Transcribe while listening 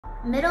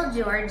Middle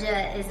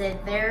Georgia is a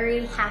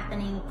very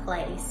happening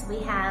place. We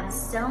have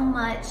so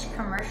much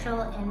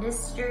commercial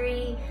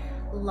industry,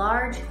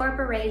 large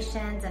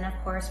corporations, and of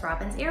course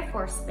Robins Air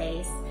Force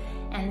Base.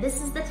 And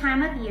this is the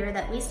time of year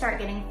that we start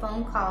getting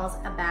phone calls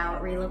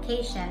about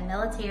relocation,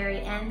 military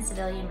and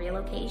civilian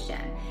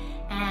relocation.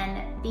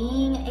 And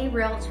being a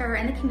realtor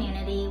in the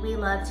community, we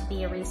love to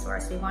be a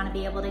resource. We want to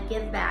be able to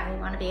give back. We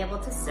want to be able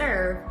to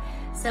serve.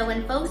 So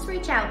when folks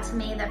reach out to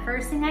me, the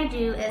first thing I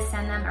do is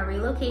send them a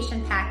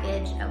relocation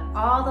package of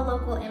all the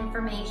local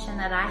information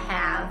that I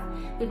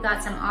have. We've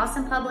got some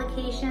awesome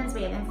publications.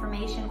 We have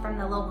information from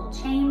the local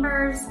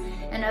chambers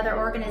and other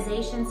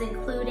organizations,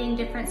 including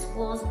different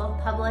schools, both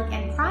public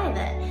and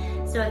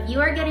private. So if you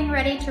are getting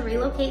ready to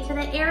relocate to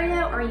the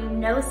area or you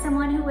know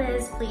someone who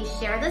is, please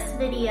share this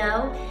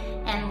video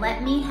and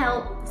let me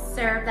help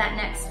serve that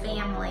next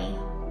family.